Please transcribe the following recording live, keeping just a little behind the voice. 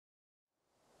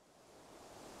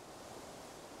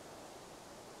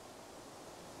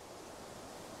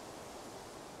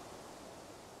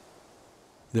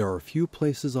There are few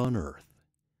places on Earth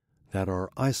that are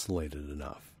isolated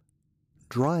enough,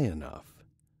 dry enough,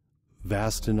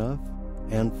 vast enough,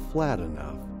 and flat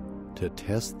enough to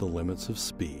test the limits of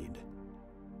speed.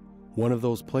 One of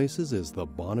those places is the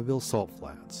Bonneville Salt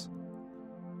Flats.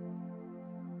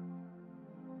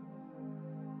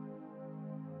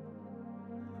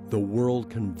 The world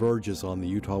converges on the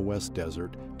Utah West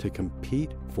Desert to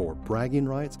compete for bragging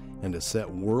rights and to set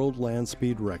world land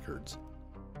speed records.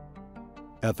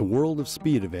 At the World of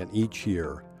Speed event each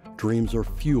year, dreams are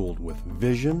fueled with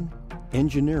vision,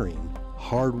 engineering,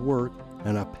 hard work,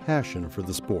 and a passion for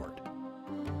the sport.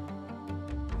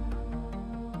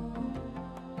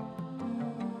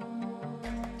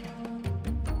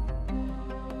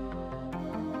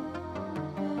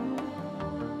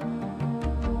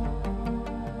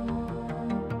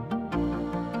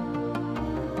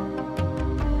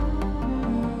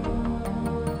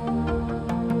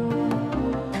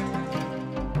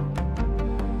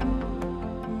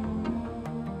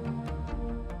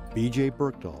 B.J.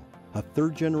 Burkdoll, a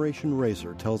third-generation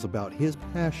racer, tells about his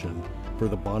passion for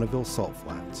the Bonneville Salt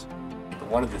Flats.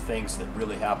 One of the things that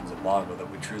really happens at Bonneville that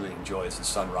we truly enjoy is the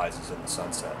sunrises and the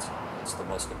sunsets. It's the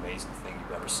most amazing thing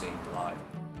you've ever seen live.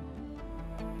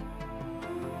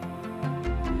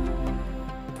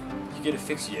 You get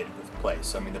asphyxiated with the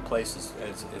place. I mean, the place is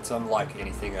it's unlike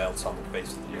anything else on the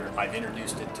face of the earth. I've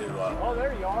introduced it to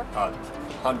there you are.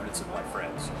 Hundreds of my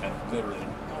friends, and literally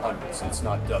hundreds. It's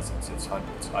not dozens, it's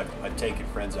hundreds. I've taken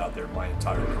friends out there my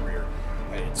entire career.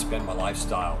 It's been my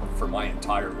lifestyle for my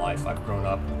entire life. I've grown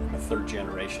up in the third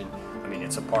generation. I mean,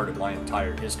 it's a part of my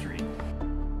entire history.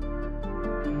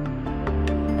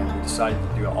 And we decided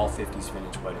to do an all-50s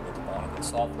vintage wedding at the Bonneville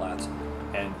Salt Flats,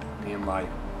 and me and my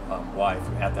wife,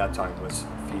 at that time was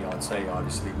fiance,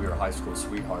 obviously we were high school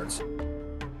sweethearts.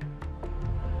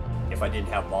 If I didn't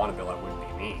have Bonneville, I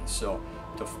wouldn't be me. So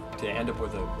to end up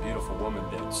with a beautiful woman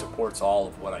that supports all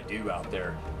of what I do out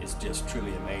there is just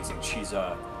truly amazing. She's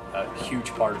a huge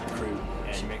part of the crew,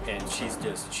 and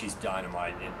she's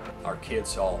dynamite. And our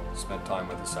kids all spend time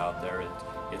with us out there.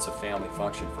 It's a family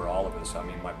function for all of us. I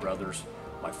mean, my brothers,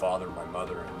 my father, my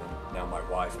mother, and then now my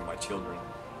wife and my children.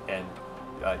 And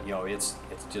you know, it's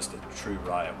just a true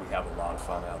riot. We have a lot of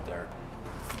fun out there.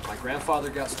 My grandfather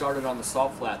got started on the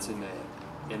Salt Flats in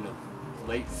the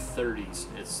late 30s.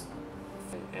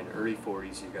 And early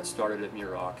 40s. He got started at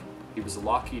Muroc. He was a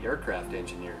Lockheed aircraft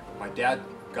engineer. My dad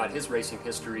got his racing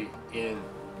history in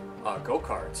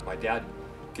go-karts. My dad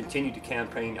continued to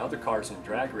campaign other cars in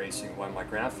drag racing while my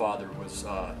grandfather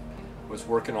was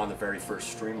working on the very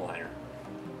first Streamliner.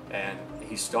 And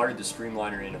he started the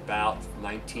Streamliner in about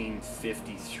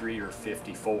 1953 or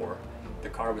 54. The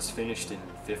car was finished in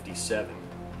 57.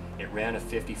 It ran a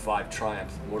 55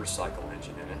 Triumph motorcycle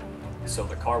engine in it. So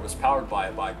the car was powered by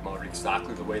a bike motor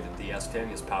exactly the way that the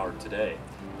S10 is powered today.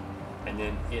 And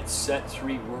then it set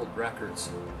 3 world records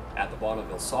at the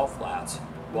Bonneville Salt Flats,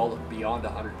 well beyond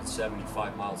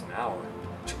 175 miles an hour,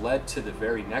 which led to the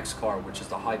very next car, which is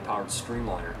the high-powered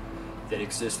Streamliner that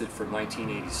existed from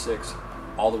 1986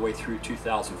 all the way through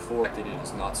 2004. It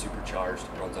is not supercharged,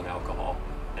 it runs on alcohol,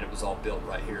 and it was all built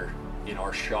right here in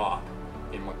our shop,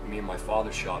 in me and my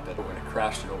father's shop, when it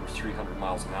crashed at over 300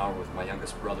 miles an hour with my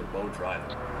youngest brother, Bo,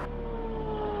 driving.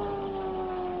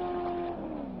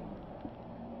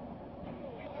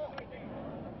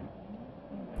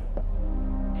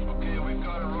 Okay, we've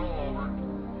got a rollover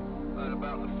at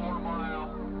about the 4 mile.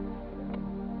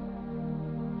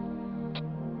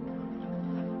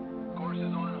 Course is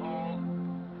on hold.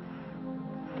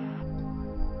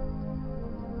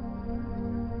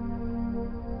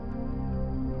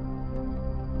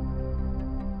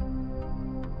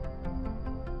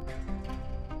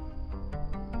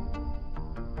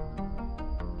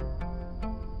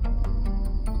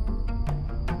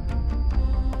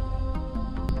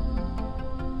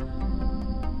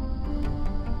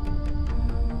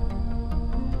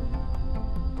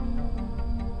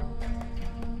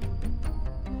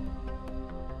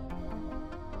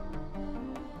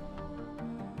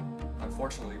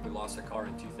 Unfortunately, we lost the car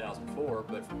in 2004,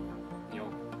 but you know,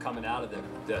 coming out of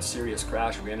the serious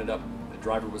crash, the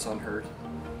driver was unhurt.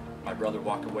 My brother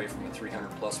walked away from a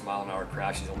 300+ mile an hour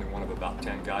crash. He's only one of about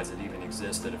 10 guys that even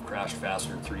exist that have crashed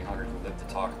faster than 300 and lived to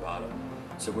talk about it.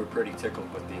 So we're pretty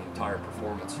tickled with the entire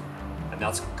performance. And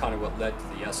that's kind of what led to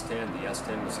the S10. The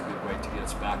S10 was a good way to get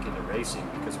us back into racing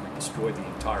because we destroyed the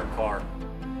entire car.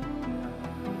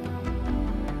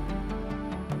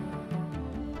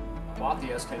 Bought the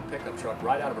S10 pickup truck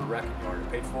right out of a wrecking yard.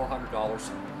 I paid $400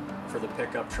 for the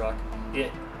pickup truck.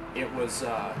 It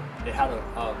it had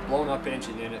a blown up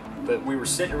engine in it, but we were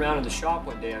sitting around in the shop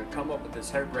one day and come up with this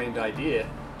harebrained idea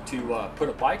to put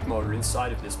a bike motor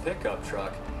inside of this pickup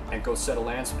truck and go set a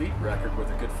land speed record with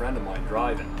a good friend of mine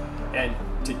driving. And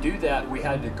to do that, we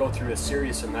had to go through a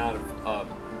serious amount of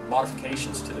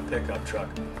modifications to the pickup truck.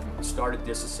 We started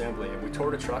disassembly, and we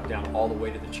tore the truck down all the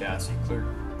way to the chassis,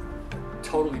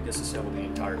 totally disassembled the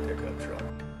entire pickup truck.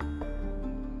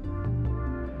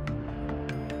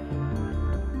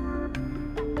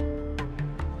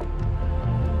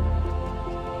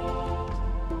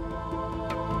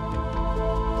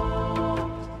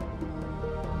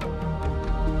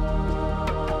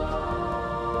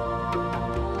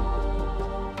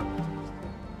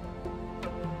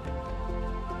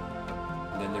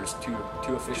 Then there's two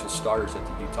official starters at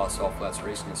the Utah Salt Flats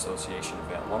Racing Association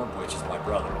event, one of which is my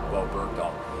brother,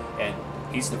 Burkdoll, and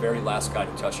he's the very last guy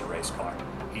to touch a race car.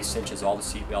 He cinches all the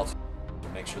seat belts to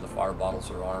make sure the fire bottles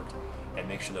are armed and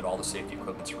make sure that all the safety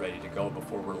equipment's ready to go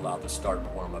before we're allowed to start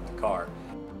and warm up the car.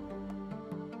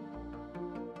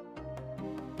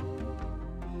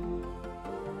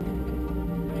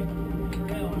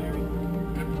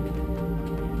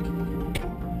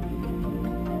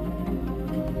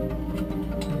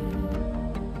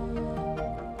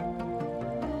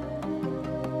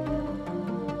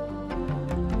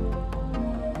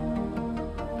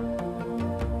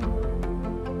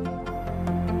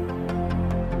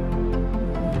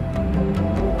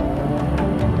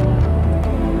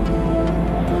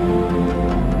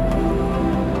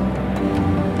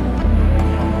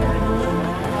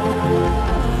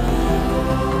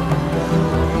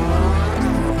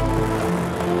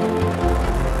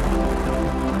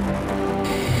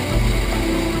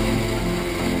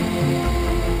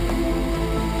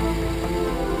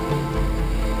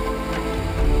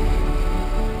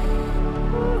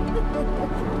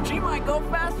 Go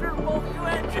faster than both you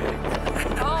and Jay.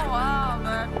 Oh, wow,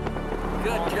 man.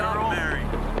 Good job, Mary.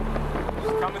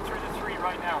 He's coming through the 3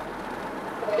 right now.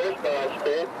 First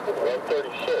speed,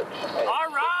 136. All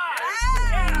right!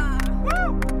 Yeah!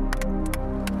 Woo!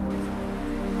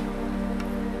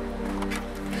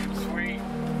 Sweet.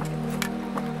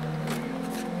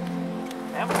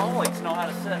 Them Mollies know how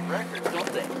to set records,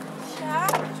 don't they?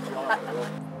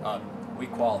 Yeah. We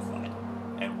qualified,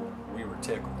 and we were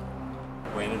tickled.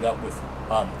 We ended up with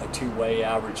a two-way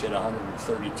average at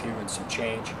 132 and some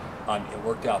change. It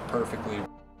worked out perfectly.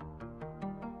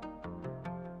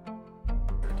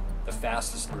 The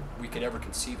fastest we could ever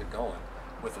conceive it going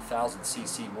with a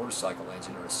 1,000cc motorcycle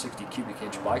engine or a 60 cubic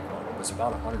inch bike motor was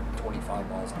about 125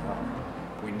 miles an hour.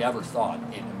 We never thought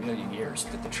in a million years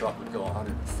that the truck would go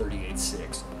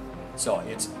 138.6. So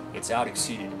it's out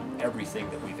exceeded everything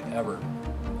that we've ever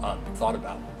thought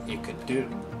about it could do.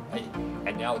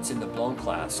 And now it's in the blown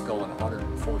class going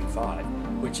 145,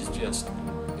 which is just,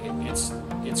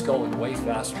 it's going way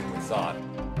faster than we thought.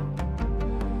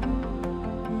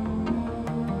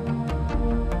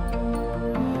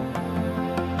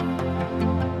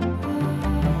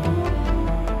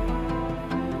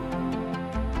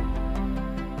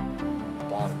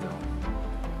 Bonneville,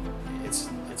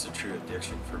 it's a true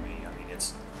addiction for me. I mean,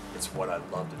 it's what I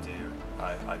love to do.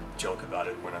 I joke about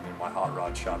it when I'm in my hot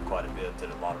rod shop quite a bit,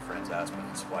 that a lot of friends ask me,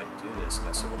 why do you do this? And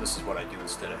I said, well, this is what I do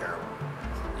instead of heroin.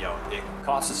 You know, it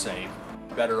costs the same,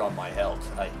 better on my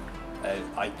health.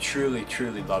 I truly,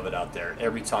 truly love it out there.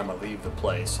 Every time I leave the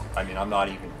place, I mean, I'm not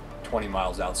even 20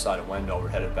 miles outside of Wendover,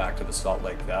 headed back to the Salt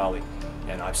Lake Valley,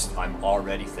 and I'm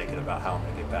already thinking about how I'm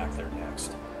going to get back there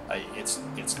next. It's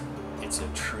a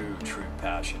true, true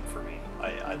passion for me.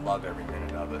 I love every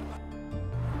minute of it.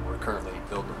 We're currently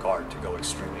building a car to go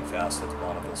extremely fast at the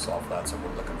Bonneville Salt Flats, and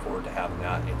we're looking forward to having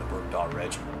that in the Burkdoll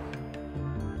regiment.